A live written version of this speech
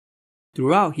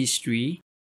Throughout history,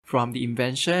 from the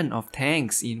invention of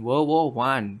tanks in World War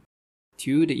I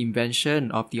to the invention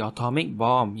of the atomic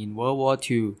bomb in World War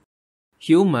II,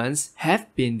 humans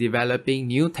have been developing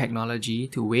new technology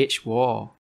to wage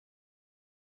war.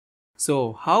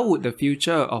 So, how would the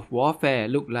future of warfare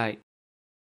look like?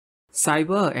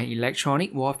 Cyber and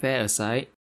electronic warfare aside,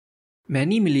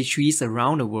 many militaries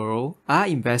around the world are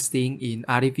investing in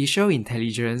artificial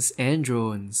intelligence and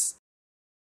drones.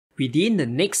 Within the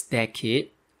next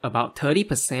decade, about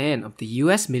 30% of the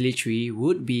US military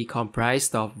would be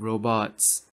comprised of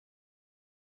robots.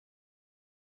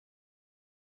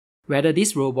 Whether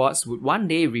these robots would one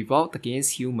day revolt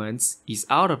against humans is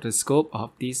out of the scope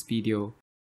of this video.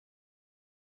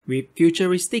 With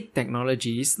futuristic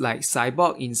technologies like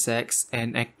cyborg insects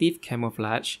and active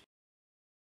camouflage,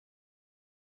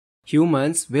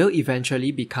 humans will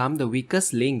eventually become the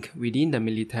weakest link within the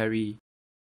military.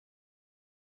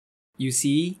 You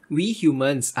see, we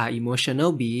humans are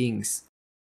emotional beings.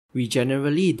 We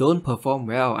generally don't perform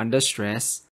well under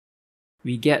stress.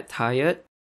 We get tired.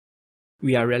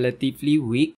 We are relatively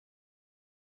weak.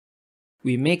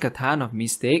 We make a ton of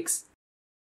mistakes.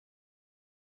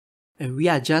 And we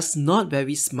are just not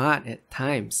very smart at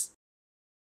times.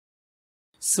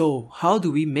 So, how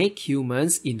do we make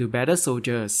humans into better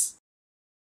soldiers?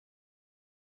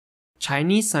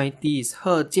 Chinese scientist He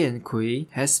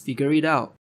Jiankui has figured it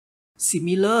out.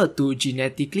 Similar to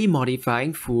genetically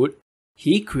modifying food,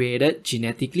 he created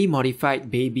genetically modified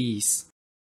babies.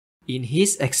 In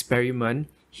his experiment,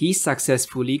 he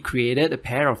successfully created a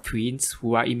pair of twins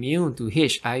who are immune to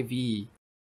HIV.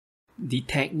 The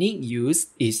technique used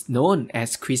is known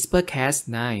as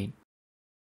CRISPR-Cas9.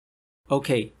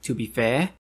 Okay, to be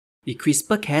fair, the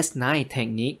CRISPR-Cas9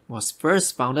 technique was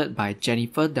first founded by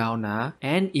Jennifer Doudna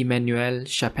and Emmanuel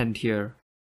Charpentier.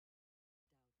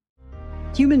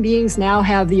 Human beings now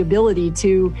have the ability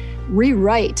to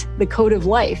rewrite the code of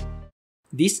life.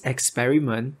 This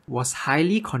experiment was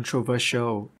highly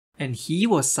controversial, and he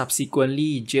was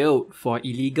subsequently jailed for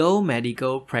illegal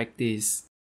medical practice.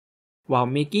 While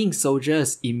making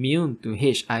soldiers immune to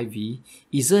HIV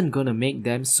isn't gonna make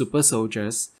them super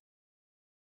soldiers,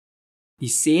 the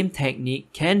same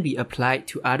technique can be applied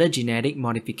to other genetic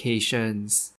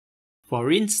modifications.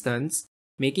 For instance,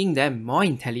 making them more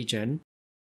intelligent,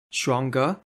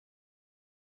 stronger,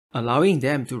 allowing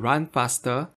them to run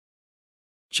faster,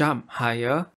 jump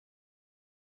higher,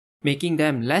 making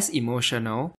them less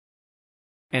emotional,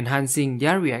 enhancing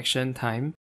their reaction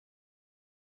time,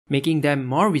 making them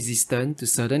more resistant to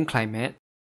certain climate.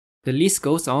 The list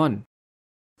goes on.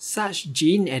 Such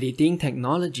gene editing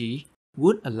technology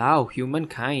would allow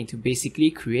humankind to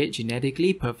basically create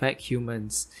genetically perfect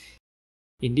humans.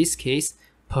 In this case,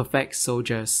 perfect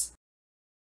soldiers.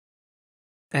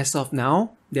 As of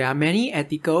now, there are many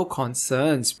ethical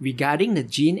concerns regarding the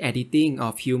gene editing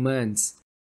of humans,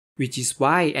 which is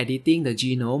why editing the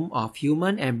genome of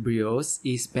human embryos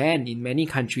is banned in many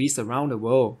countries around the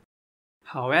world.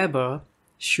 However,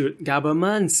 should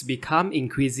governments become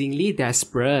increasingly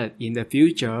desperate in the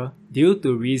future due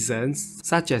to reasons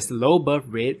such as low birth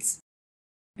rates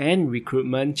and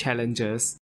recruitment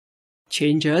challenges,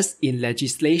 changes in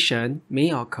legislation may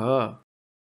occur.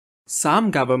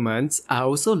 Some governments are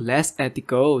also less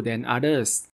ethical than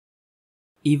others.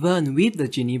 Even with the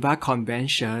Geneva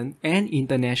Convention and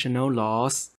international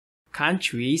laws,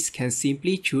 countries can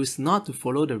simply choose not to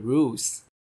follow the rules.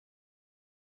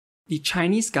 The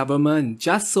Chinese government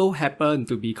just so happened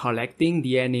to be collecting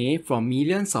DNA from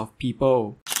millions of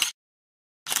people.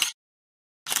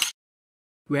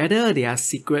 Whether they are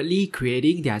secretly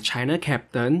creating their China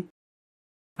captain,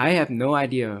 I have no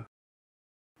idea.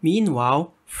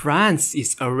 Meanwhile, France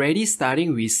is already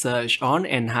starting research on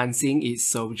enhancing its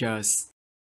soldiers.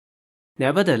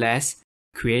 Nevertheless,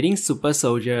 creating super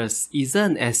soldiers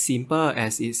isn't as simple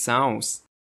as it sounds.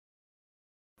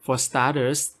 For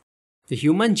starters, the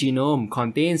human genome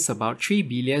contains about 3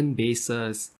 billion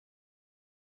bases,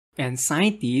 and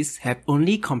scientists have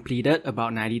only completed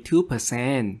about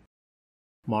 92%.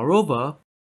 Moreover,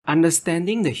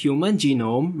 understanding the human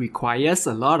genome requires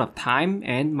a lot of time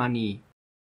and money.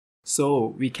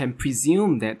 So, we can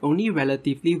presume that only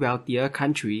relatively wealthier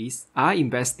countries are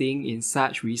investing in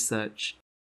such research.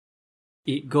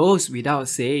 It goes without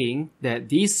saying that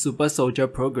these super soldier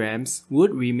programs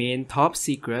would remain top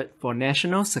secret for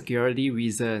national security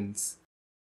reasons.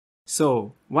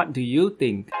 So, what do you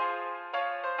think?